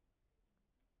God.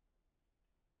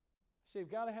 See,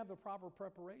 you've got to have the proper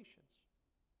preparations.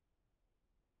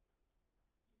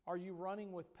 Are you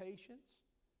running with patience?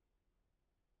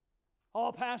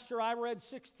 Oh, Pastor, I read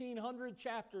 1,600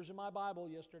 chapters in my Bible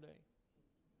yesterday.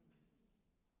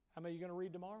 How many are you going to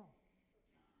read tomorrow?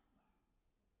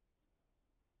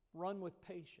 Run with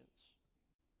patience.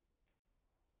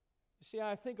 You see,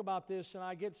 I think about this and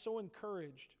I get so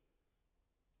encouraged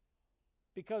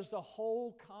because the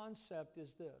whole concept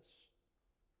is this: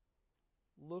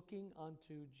 looking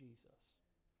unto Jesus.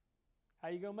 How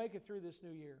are you going to make it through this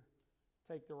new year?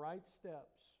 Take the right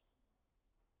steps.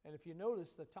 And if you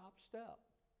notice, the top step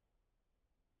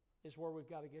is where we've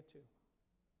got to get to.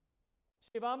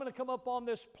 See, if I'm going to come up on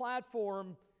this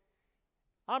platform,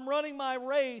 I'm running my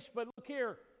race, but look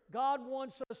here, God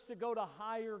wants us to go to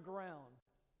higher ground.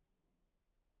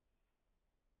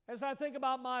 As I think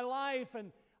about my life,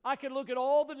 and I can look at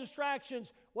all the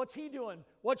distractions. What's he doing?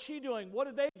 What's she doing? What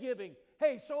are they giving?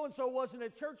 Hey, so-and-so wasn't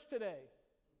at church today.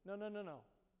 No.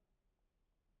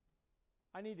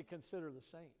 I need to consider the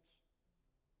saints.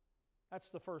 That's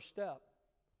the first step.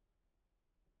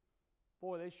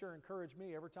 Boy, they sure encourage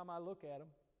me every time I look at them.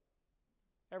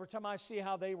 Every time I see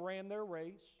how they ran their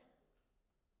race,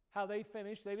 how they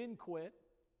finished, they didn't quit,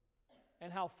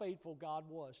 and how faithful God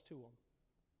was to them.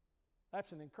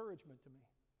 That's an encouragement to me.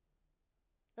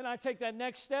 Then I take that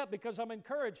next step because I'm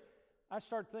encouraged. I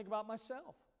start to think about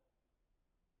myself,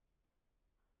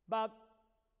 about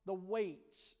the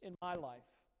weights in my life.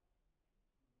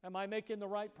 Am I making the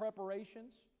right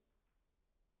preparations?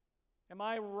 Am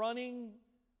I running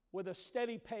with a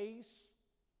steady pace?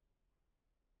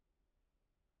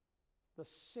 The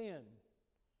sin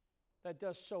that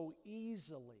does so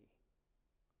easily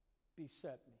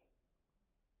beset me.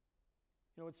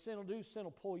 You know what sin will do? Sin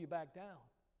will pull you back down.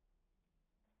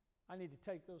 I need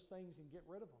to take those things and get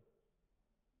rid of them.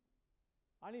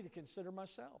 I need to consider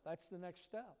myself. That's the next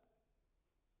step.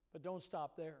 But don't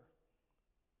stop there.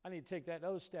 I need to take that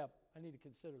other step. I need to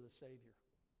consider the Savior.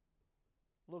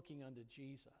 Looking unto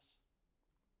Jesus.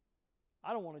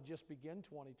 I don't want to just begin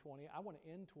 2020. I want to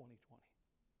end 2020.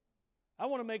 I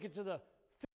want to make it to the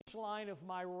finish line of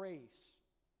my race.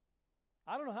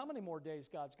 I don't know how many more days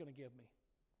God's going to give me.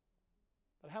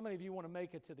 But how many of you want to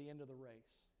make it to the end of the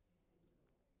race?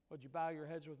 Would you bow your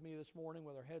heads with me this morning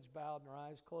with our heads bowed and our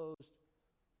eyes closed?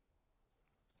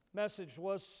 Message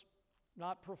was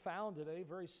not profound today.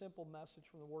 Very simple message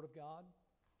from the Word of God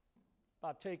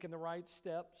about taking the right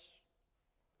steps.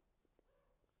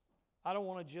 I don't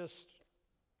want to just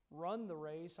run the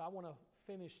race. I want to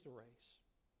finish the race.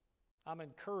 I'm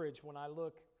encouraged when I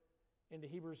look into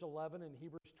Hebrews 11 and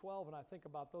Hebrews 12 and I think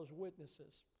about those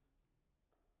witnesses.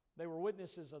 They were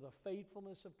witnesses of the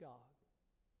faithfulness of God.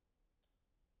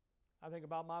 I think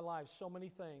about my life, so many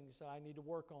things that I need to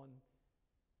work on.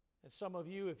 And some of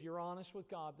you, if you're honest with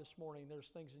God this morning, there's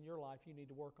things in your life you need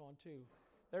to work on too.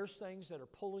 There's things that are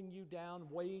pulling you down,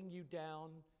 weighing you down.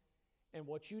 And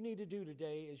what you need to do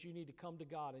today is you need to come to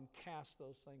God and cast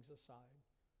those things aside.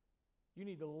 You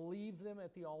need to leave them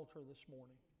at the altar this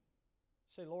morning.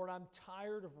 Say, Lord, I'm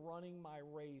tired of running my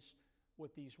race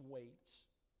with these weights.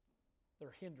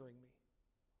 They're hindering me.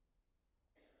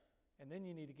 And then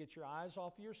you need to get your eyes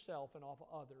off of yourself and off of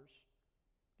others.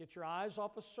 Get your eyes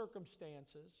off of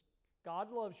circumstances.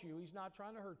 God loves you. He's not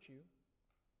trying to hurt you.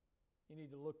 You need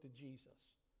to look to Jesus.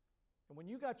 And when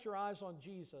you got your eyes on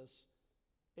Jesus,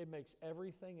 it makes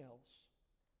everything else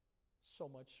so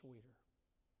much sweeter.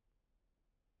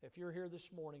 If you're here this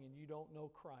morning and you don't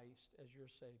know Christ as your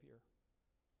Savior,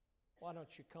 why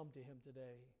don't you come to Him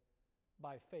today?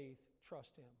 By faith,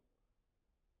 trust Him.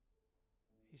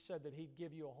 He said that He'd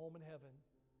give you a home in heaven,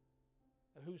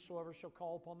 that whosoever shall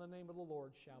call upon the name of the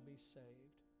Lord shall be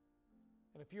saved.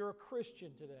 And if you're a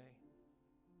Christian today,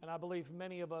 and I believe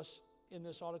many of us in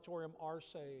this auditorium are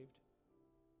saved,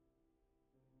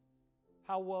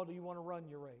 how well do you want to run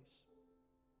your race?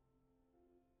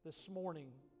 This morning,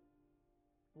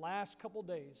 last couple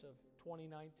days of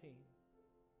 2019,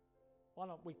 why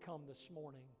don't we come this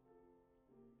morning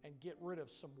and get rid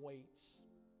of some weights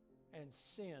and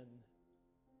sin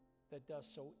that does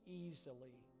so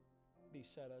easily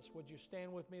beset us? Would you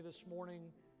stand with me this morning?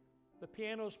 The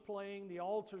piano's playing, the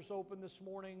altar's open this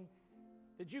morning.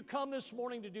 Did you come this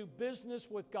morning to do business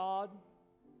with God?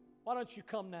 Why don't you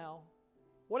come now?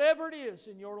 Whatever it is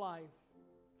in your life,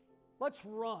 let's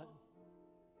run.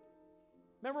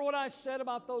 Remember what I said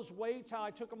about those weights, how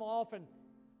I took them off and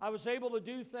I was able to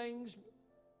do things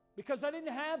because I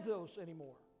didn't have those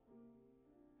anymore.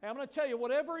 Hey, I'm going to tell you,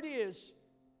 whatever it is,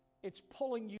 it's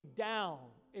pulling you down.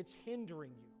 It's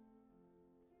hindering you.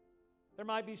 There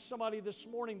might be somebody this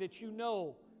morning that you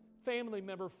know, family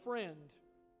member, friend,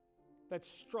 that's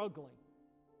struggling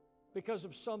because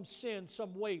of some sin,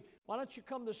 some weight. Why don't you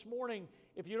come this morning,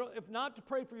 if not to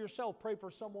pray for yourself, pray for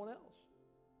someone else.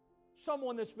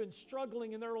 Someone that's been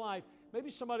struggling in their life, maybe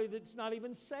somebody that's not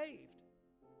even saved.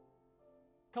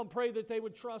 Come pray that they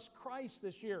would trust Christ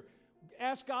this year.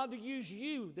 Ask God to use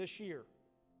you this year.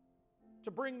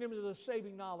 to bring them to the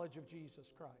saving knowledge of Jesus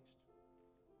Christ.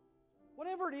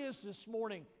 Whatever it is this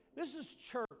morning, this is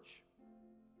church.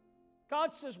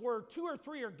 God says where 2 or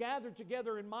 3 are gathered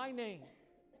together in my name,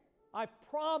 I've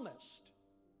promised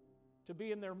to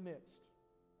be in their midst.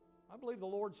 I believe the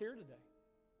Lord's here today.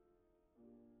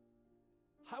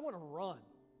 I want to run.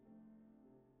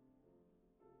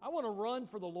 I want to run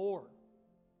for the Lord.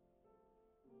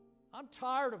 I'm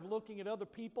tired of looking at other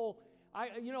people.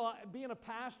 Being a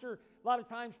pastor, a lot of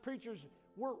times preachers,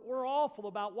 we're awful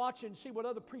about watching and see what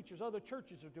other preachers, other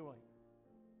churches are doing.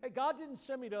 Hey, God didn't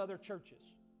send me to other churches.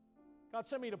 God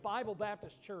sent me to Bible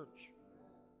Baptist Church.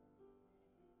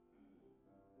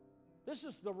 This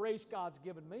is the race God's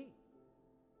given me.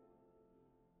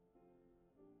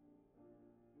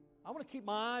 I want to keep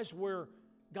my eyes where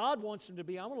God wants them to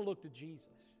be. I want to look to Jesus.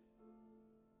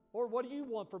 Lord, what do you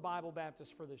want for Bible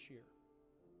Baptist for this year?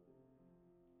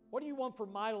 What do you want for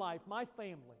my life, my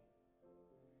family?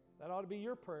 That ought to be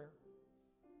your prayer.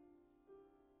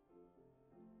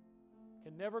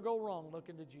 Can never go wrong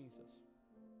looking to Jesus.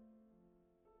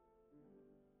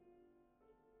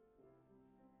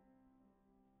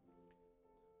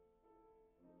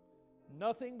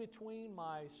 Nothing between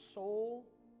my soul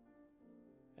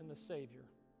and the Savior.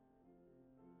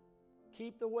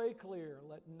 Keep the way clear.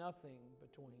 Let nothing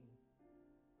between.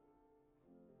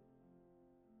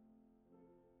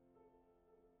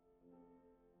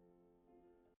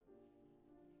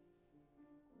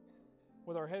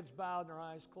 With our heads bowed and our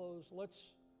eyes closed, let's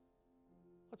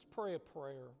pray a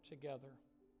prayer together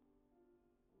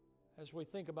as we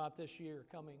think about this year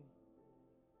coming.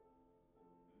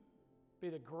 Be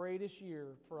the greatest year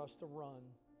for us to run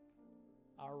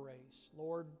our race.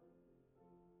 Lord,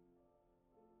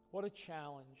 what a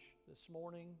challenge this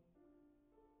morning.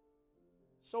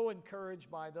 So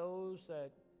encouraged by those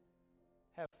that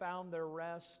have found their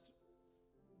rest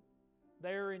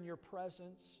there in your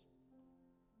presence,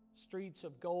 streets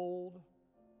of gold,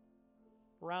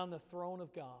 around the throne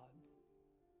of God.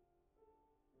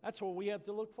 That's what we have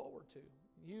to look forward to.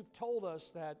 You've told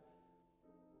us that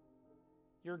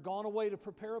you're gone away to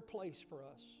prepare a place for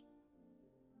us.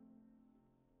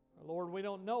 Lord, we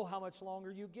don't know how much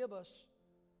longer you give us,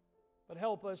 but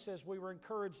help us as we were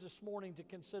encouraged this morning to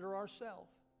consider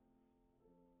ourselves,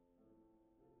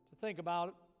 to think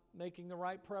about making the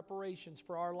right preparations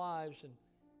for our lives and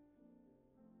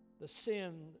the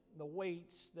sin, the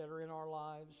weights that are in our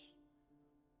lives.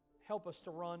 Help us to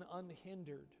run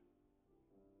unhindered.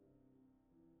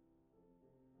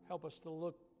 Help us to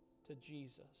look to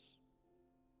Jesus.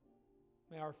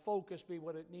 May our focus be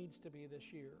what it needs to be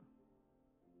this year.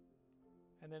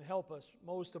 And then help us,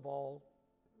 most of all,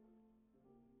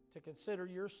 to consider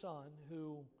your Son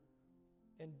who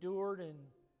endured and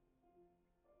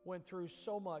went through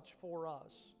so much for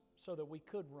us so that we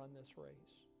could run this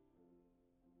race.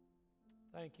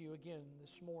 Thank you again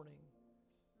this morning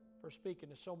for speaking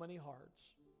to so many hearts,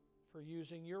 for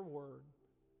using your word.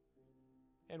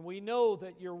 And we know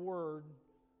that your word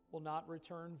will not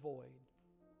return void,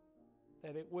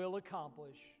 that it will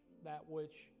accomplish that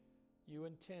which you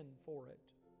intend for it.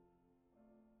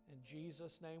 In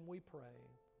Jesus' name we pray.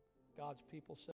 God's people say,